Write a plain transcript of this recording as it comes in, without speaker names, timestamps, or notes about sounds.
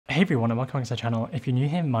Hey everyone and welcome back to the channel. If you're new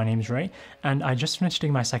here, my name is Ray and I just finished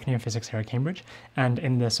doing my second year of physics here at Cambridge, and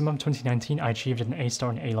in the summer of 2019 I achieved an A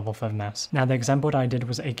star in A-level further maths. Now the exam board I did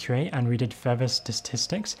was AQA and we did further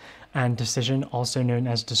statistics and decision, also known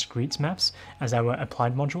as discrete maths, as our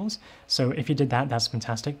applied modules. So if you did that, that's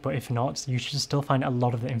fantastic, but if not, you should still find a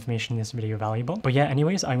lot of the information in this video valuable. But yeah,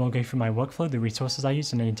 anyways, I will go through my workflow, the resources I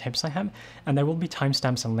used and any tips I have, and there will be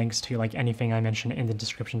timestamps and links to like anything I mention in the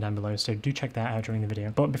description down below, so do check that out during the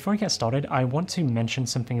video. But before I get started, I want to mention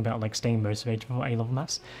something about like staying motivated for A-level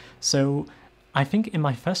maths. So I think in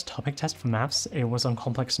my first topic test for maths, it was on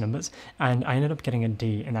complex numbers, and I ended up getting a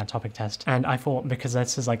D in that topic test. And I thought, because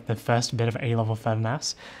this is like the first bit of A-level further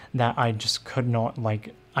maths, that I just could not,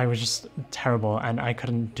 like, I was just terrible and I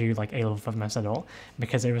couldn't do like A-level further maths at all,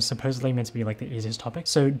 because it was supposedly meant to be like the easiest topic.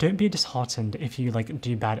 So don't be disheartened if you like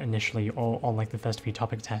do bad initially or on like the first few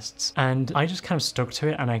topic tests. And I just kind of stuck to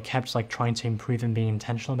it and I kept like trying to improve and being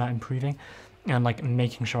intentional about improving, and like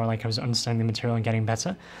making sure like I was understanding the material and getting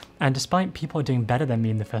better. And despite people doing better than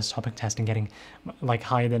me in the first topic test and getting like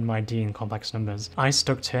higher than my D in complex numbers, I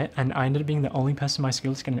stuck to it and I ended up being the only person in my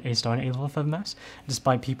school to get an A star in A-level further maths,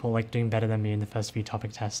 despite people like doing better than me in the first few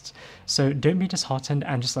topic tests. So don't be disheartened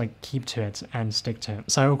and just like keep to it and stick to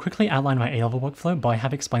it. So I will quickly outline my A-level workflow, but I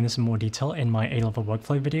have explained this in more detail in my A-level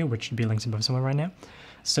workflow video, which should be linked above somewhere right now.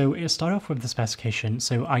 So it'll start off with the specification.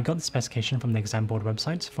 So I got the specification from the exam board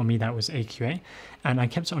website. For me, that was AQA, and I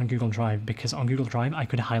kept it on Google Drive because on Google Drive I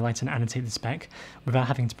could highlight and annotate the spec without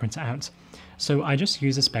having to print it out. So I just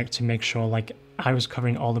used the spec to make sure like I was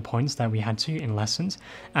covering all the points that we had to in lessons,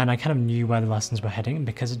 and I kind of knew where the lessons were heading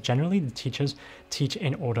because generally the teachers teach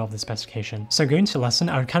in order of the specification. So going to lesson,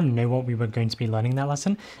 I would kind of know what we were going to be learning that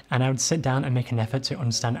lesson, and I would sit down and make an effort to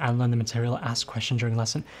understand and learn the material, ask questions during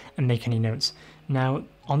lesson, and make any notes. Now,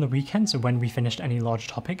 on the weekends, when we finished any large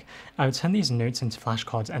topic, I would turn these notes into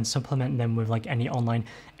flashcards and supplement them with like any online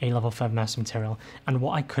A-level further maths material. And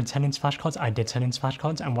what I could turn into flashcards, I did turn into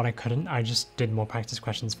flashcards, and what I couldn't, I just did more practice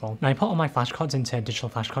questions for. Now, I put all my flashcards into a digital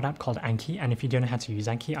flashcard app called Anki, and if you don't know how to use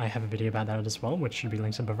Anki, I have a video about that as well, which should be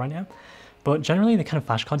linked above right now. But generally, the kind of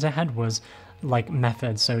flashcards I had was like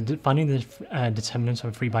methods, so finding the determinant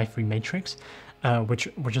of a 3x3 matrix, which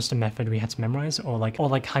were just a method we had to memorize, or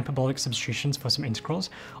like hyperbolic substitutions for some integrals,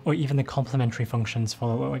 or even the complementary functions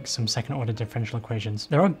for like some second order differential equations.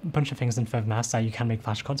 There are a bunch of things in further maths that you can make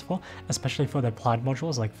flashcards for, especially for the applied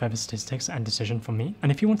modules like further statistics and decision for me.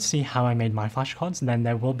 And if you want to see how I made my flashcards, then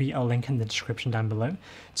there will be a link in the description down below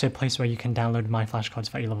to a place where you can download my flashcards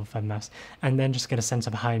for A-level further maths, and then just get a sense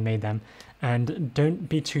of how I made them. And don't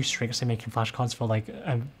be too strict in making flashcards for like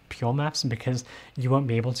pure maths, because you won't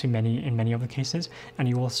be able to in many of the cases, and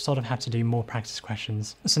you will sort of have to do more practice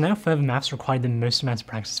questions. So now further maths required the most amount of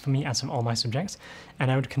practice for me out of all my subjects, and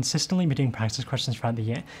I would consistently be doing practice questions throughout the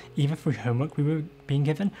year, either through homework we were being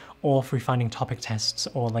given or through finding topic tests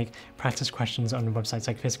or like practice questions on websites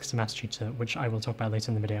like Physics and Maths Tutor, which I will talk about later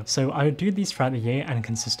in the video. So I would do these throughout the year and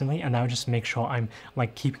consistently, and that would just make sure I'm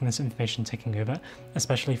like keeping this information ticking over,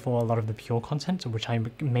 especially for a lot of the pure content, which I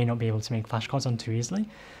may not be able to make flashcards on too easily.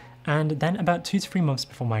 And then about 2 to 3 months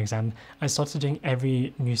before my exam, I started doing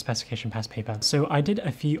every new specification past paper. So I did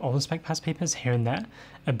a few old spec past papers here and there,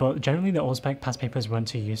 but generally the old spec past papers weren't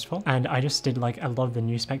too useful, and I just did like a lot of the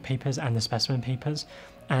new spec papers and the specimen papers.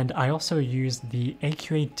 And I also used the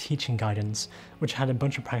AQA teaching guidance, which had a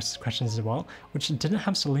bunch of practice questions as well, which didn't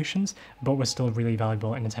have solutions, but were still really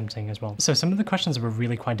valuable in attempting as well. So some of the questions were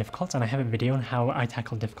really quite difficult, and I have a video on how I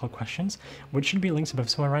tackle difficult questions, which should be linked above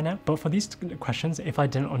somewhere right now. But for these questions, if I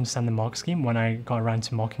didn't understand the mark scheme when I got around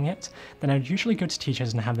to marking it, then I'd usually go to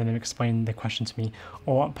teachers and have them explain the question to me,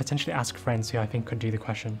 or potentially ask friends who I think could do the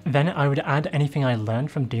question. Then I would add anything I learned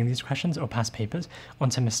from doing these questions or past papers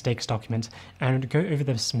onto a mistakes document, and I would go over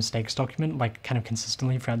this mistakes document like kind of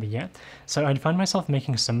consistently throughout the year. So I'd find myself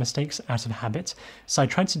making some mistakes out of habit, so I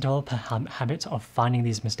tried to develop a habit of finding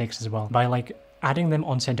these mistakes as well by like adding them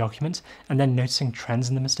onto a document and then noticing trends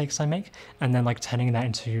in the mistakes I make, and then like turning that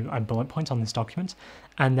into a bullet point on this document,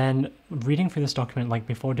 and then reading through this document like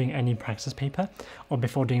before doing any practice paper or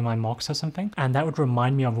before doing my mocks or something, and that would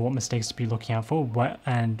remind me of what mistakes to be looking out for,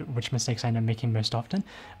 and which mistakes I end up making most often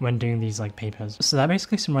when doing these like papers. So that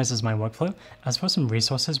basically summarizes my workflow. As for some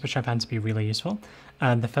resources which I found to be really useful,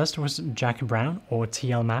 the first was Jack Brown, or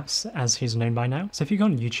TLMaths as he's known by now. So if you go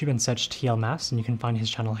on YouTube and search TLMaths, and you can find his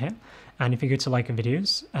channel here, and if you go to like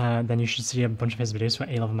videos, then you should see a bunch of his videos for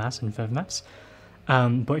A-level maths and further maths.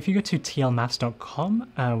 But if you go to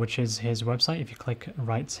TLMaths.com, which is his website, if you click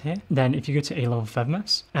right here, then if you go to A-level further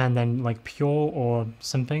maths and then like pure or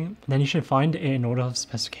something, then you should find it in order of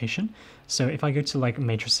specification. So if I go to like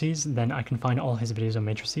matrices, then I can find all his videos on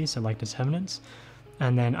matrices, so like determinants.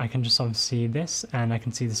 And then I can just sort of see this, and I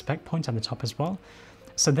can see the spec point at the top as well.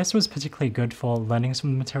 So this was particularly good for learning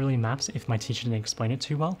some material in maths if my teacher didn't explain it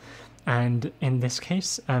too well. And in this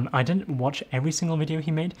case, I didn't watch every single video he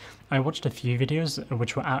made. I watched a few videos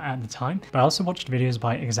which were out at the time, but I also watched videos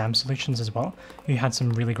by Exam Solutions as well, who had some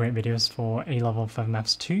really great videos for A-level further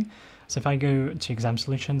maths too. So if I go to Exam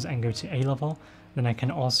Solutions and go to A-level, then I can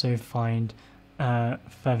also find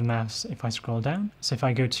further maths if I scroll down. So if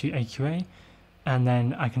I go to AQA, and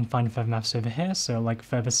then I can find further maths over here, so like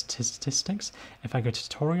further statistics. If I go to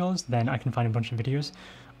tutorials, then I can find a bunch of videos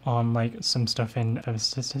on like some stuff in further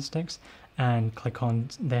statistics, and click on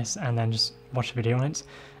this and then just watch a video on it,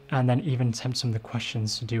 and then even attempt some of the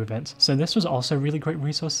questions to do with it. So this was also a really great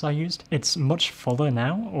resource I used. It's much fuller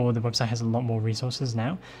now, or the website has a lot more resources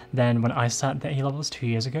now than when I sat the A-levels 2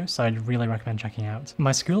 years ago, so I'd really recommend checking out.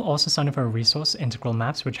 My school also signed up for a resource, Integral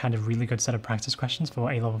Maths, which had a really good set of practice questions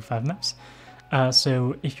for A-level further maths.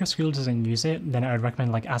 So if your school doesn't use it, then I would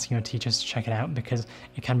recommend like asking your teachers to check it out, because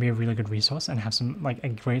it can be a really good resource and have some like a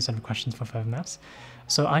great set of questions for further maths.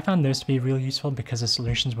 So I found those to be really useful because the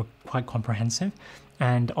solutions were quite comprehensive,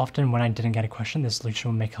 and often when I didn't get a question, the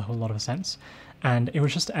solution would make a whole lot of sense. And it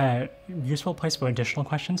was just a useful place for additional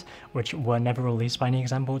questions, which were never released by any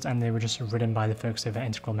exam boards, and they were just written by the folks over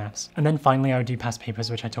Integral Maths. And then finally, I would do past papers,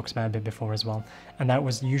 which I talked about a bit before as well. And that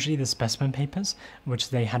was usually the Specimen papers, which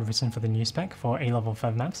they had written for the new spec for A-level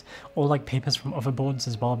further maths, or like papers from other boards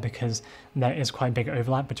as well, because there is quite a big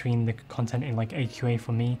overlap between the content in like AQA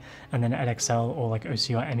for me, and then EdXL or like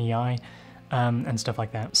OC or MEI. And stuff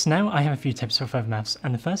like that. So now I have a few tips for further maths,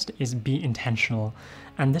 and the first is be intentional.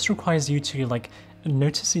 And this requires you to like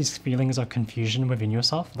notice these feelings of confusion within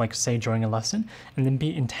yourself, like say during a lesson, and then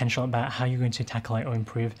be intentional about how you're going to tackle it or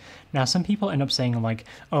improve. Now some people end up saying like,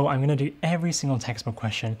 oh, I'm going to do every single textbook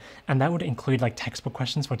question, and that would include like textbook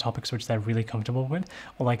questions for topics which they're really comfortable with,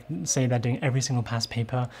 or like say they're doing every single past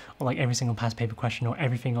paper, or like every single past paper question, or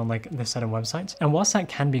everything on like this set of websites. And whilst that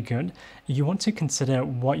can be good, you want to consider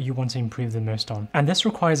what you want to improve the most on. And this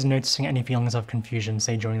requires noticing any feelings of confusion,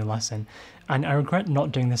 say during the lesson. And I regret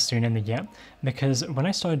not doing this sooner in the year, because when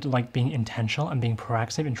I started like being intentional and being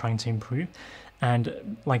proactive in trying to improve,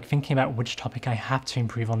 and like thinking about which topic I have to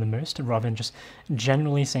improve on the most, rather than just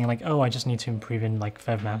generally saying like, oh, I just need to improve in like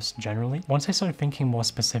further maths generally. Once I started thinking more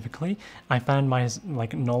specifically, I found my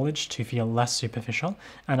like knowledge to feel less superficial,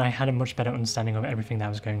 and I had a much better understanding of everything that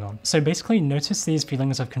was going on. So basically notice these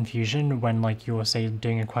feelings of confusion when like you're say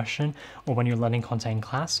doing a question, or when you're learning content in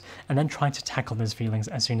class, and then try to tackle those feelings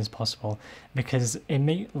as soon as possible, because it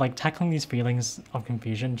may like tackling these feelings of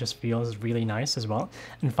confusion just feels really nice as well,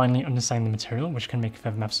 and finally understanding the material, which can make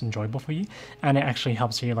further maths enjoyable for you, and it actually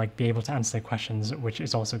helps you like be able to answer the questions, which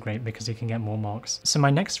is also great because you can get more marks. So my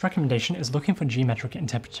next recommendation is looking for geometric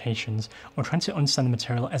interpretations, or trying to understand the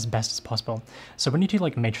material as best as possible. So when you do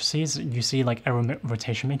like matrices, you see like a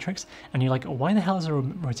rotation matrix, and you're like, why the hell is a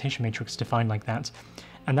rotation matrix defined like that?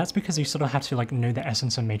 And that's because you sort of have to like know the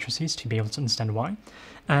essence of matrices to be able to understand why.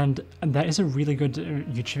 And there is a really good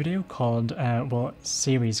YouTube video called,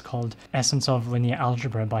 series called Essence of Linear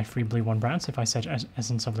Algebra by Freedblue Brown. So if I search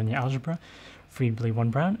Essence of Linear Algebra,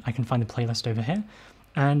 Freedblue Brown, I can find the playlist over here.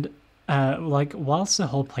 And like whilst the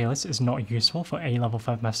whole playlist is not useful for A-level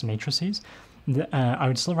further maths matrices, I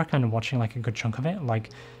would still recommend watching like a good chunk of it,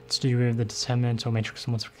 like to do with the determinant or matrix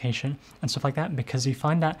multiplication and stuff like that, because you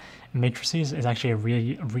find that matrices is actually a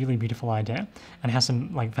really beautiful idea, and has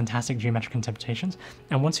some like fantastic geometric interpretations.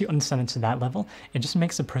 And once you understand it to that level, it just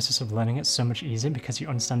makes the process of learning it so much easier, because you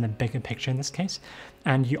understand the bigger picture in this case,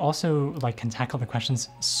 and you also like can tackle the questions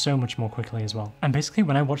so much more quickly as well. And basically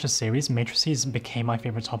when I watched the series, matrices became my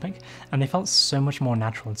favorite topic, and they felt so much more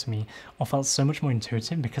natural to me, or felt so much more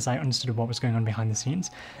intuitive, because I understood what was going on behind the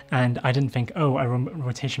scenes, and I didn't think, oh, a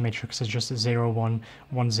rotation matrix is just 0, 1,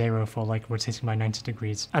 1, 0 for like rotating by 90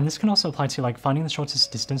 degrees. And this can also apply to like finding the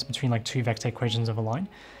shortest distance between like two vector equations of a line.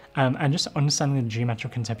 And just understanding the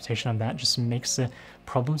geometric interpretation of that just makes the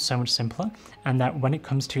problem so much simpler, and that when it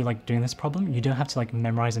comes to like doing this problem, you don't have to like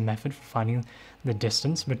memorize a method for finding the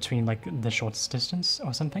distance between like the shortest distance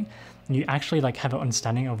or something. You actually like have an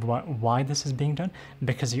understanding of why this is being done,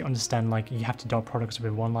 because you understand like you have to dot products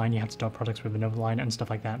with one line, you have to dot products with another line and stuff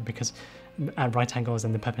like that, because at right angles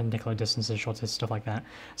and the perpendicular distance is shortest, stuff like that.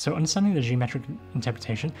 So understanding the geometric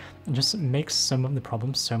interpretation just makes some of the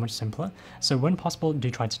problems so much simpler. So when possible, do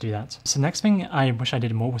try to do that. So next thing I wish I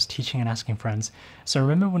did more was teaching and asking friends. So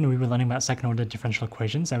remember when we were learning about second order differential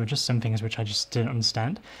equations, there were just some things which I just didn't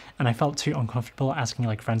understand, and I felt too uncomfortable asking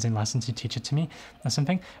like friends in lesson to teach it to me or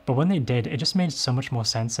something, but when they did, it just made so much more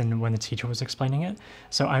sense than when the teacher was explaining it.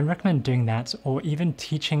 So I recommend doing that, or even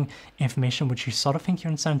teaching information which you sort of think you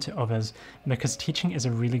understand to others, because teaching is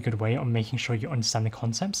a really good way of making sure you understand the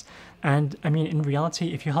concepts. And I mean, in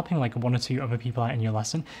reality, if you're helping like one or two other people out in your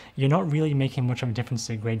lesson, you're not really making much of a difference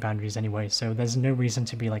to grade boundaries anyway, so there's no reason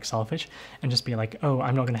to be like selfish and just be like, oh,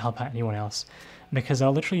 I'm not going to help out anyone else, because there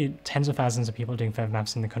are literally tens of thousands of people doing further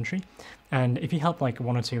maths in the country, and if you help like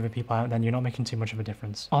one or two other people out, then you're not making too much of a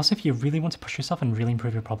difference. Also, if you really want to push yourself and really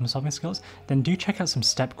improve your problem solving skills, then do check out some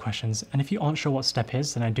step questions, and if you aren't sure what step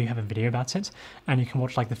is, then I do have a video about it, and you can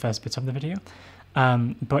watch like the first bits of the video.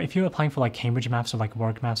 But if you're applying for like Cambridge Maths or like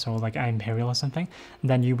Warwick Maths or like Imperial or something,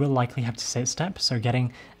 then you will likely have to sit step, so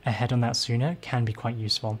getting ahead on that sooner can be quite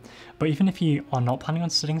useful. But even if you are not planning on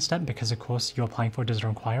studying step because of course you're applying for doesn't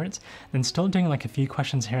require it, then still doing like a few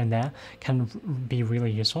questions here and there can be really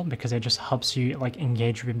useful, because it just helps you like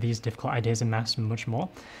engage with these difficult ideas in maths much more.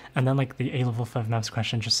 And then like the A-level further maths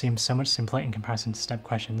question just seems so much simpler in comparison to step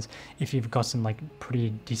questions if you've got some like pretty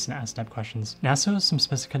decent at step questions. Now, so some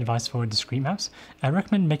specific advice for discrete maths. I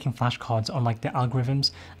recommend making flashcards on like the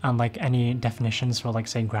algorithms and like any definitions for like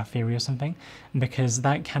say graph theory or something, because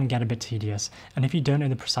that can get a bit tedious, and if you don't know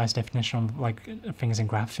the precise definition of like things in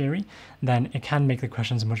graph theory, then it can make the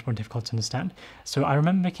questions much more difficult to understand. So I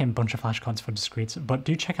remember making a bunch of flashcards for discrete, but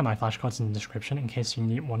do check out my flashcards in the description in case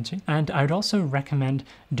you want to. And I would also recommend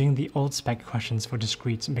doing the old spec questions for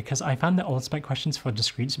discrete, because I found the old spec questions for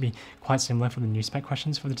discrete to be quite similar for the new spec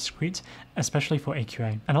questions for the discrete, especially for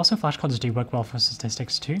AQA. And also flashcards do work well for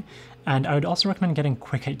statistics too, and I would also recommend getting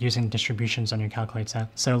quick at using distributions on your calculator,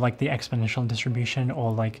 so like the exponential distribution,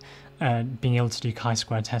 or like being able to do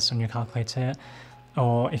chi-square tests on your calculator,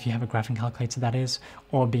 or if you have a graphing calculator that is,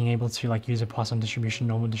 or being able to like use a Poisson distribution,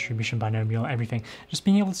 normal distribution, binomial, everything. Just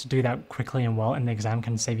being able to do that quickly and well in the exam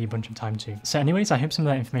can save you a bunch of time too. So anyways, I hope some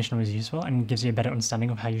of that information was useful and gives you a better understanding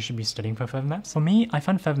of how you should be studying for further maths. For me, I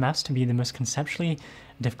found further maths to be the most conceptually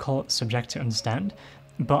difficult subject to understand,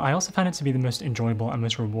 but I also found it to be the most enjoyable and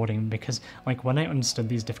most rewarding, because like when I understood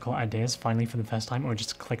these difficult ideas finally for the first time, or it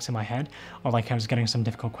just clicked in my head, or like I was getting some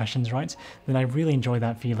difficult questions right, then I really enjoyed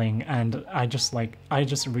that feeling, and I just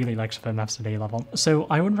really liked further maths at A level. So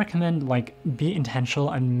I would recommend like be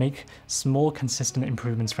intentional and make small consistent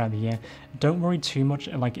improvements throughout the year. Don't worry too much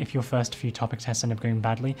like if your first few topic tests end up going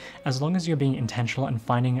badly, as long as you're being intentional and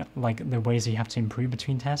finding like the ways you have to improve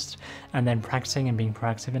between tests, and then practicing and being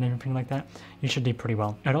proactive and everything like that, you should do pretty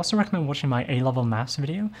well. I'd also recommend watching my A-level maths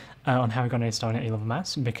video on how I got an A star in A-level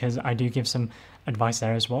maths, because I do give some advice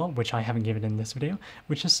there as well, which I haven't given in this video,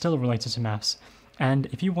 which is still related to maths. And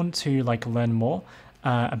if you want to like learn more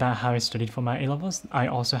about how I studied for my A-levels, I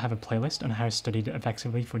also have a playlist on how I studied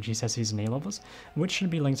effectively for GCSEs and A-levels, which should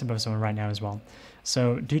be linked above someone right now as well.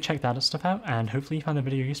 So do check that stuff out, and hopefully you found the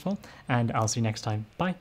video useful, and I'll see you next time. Bye!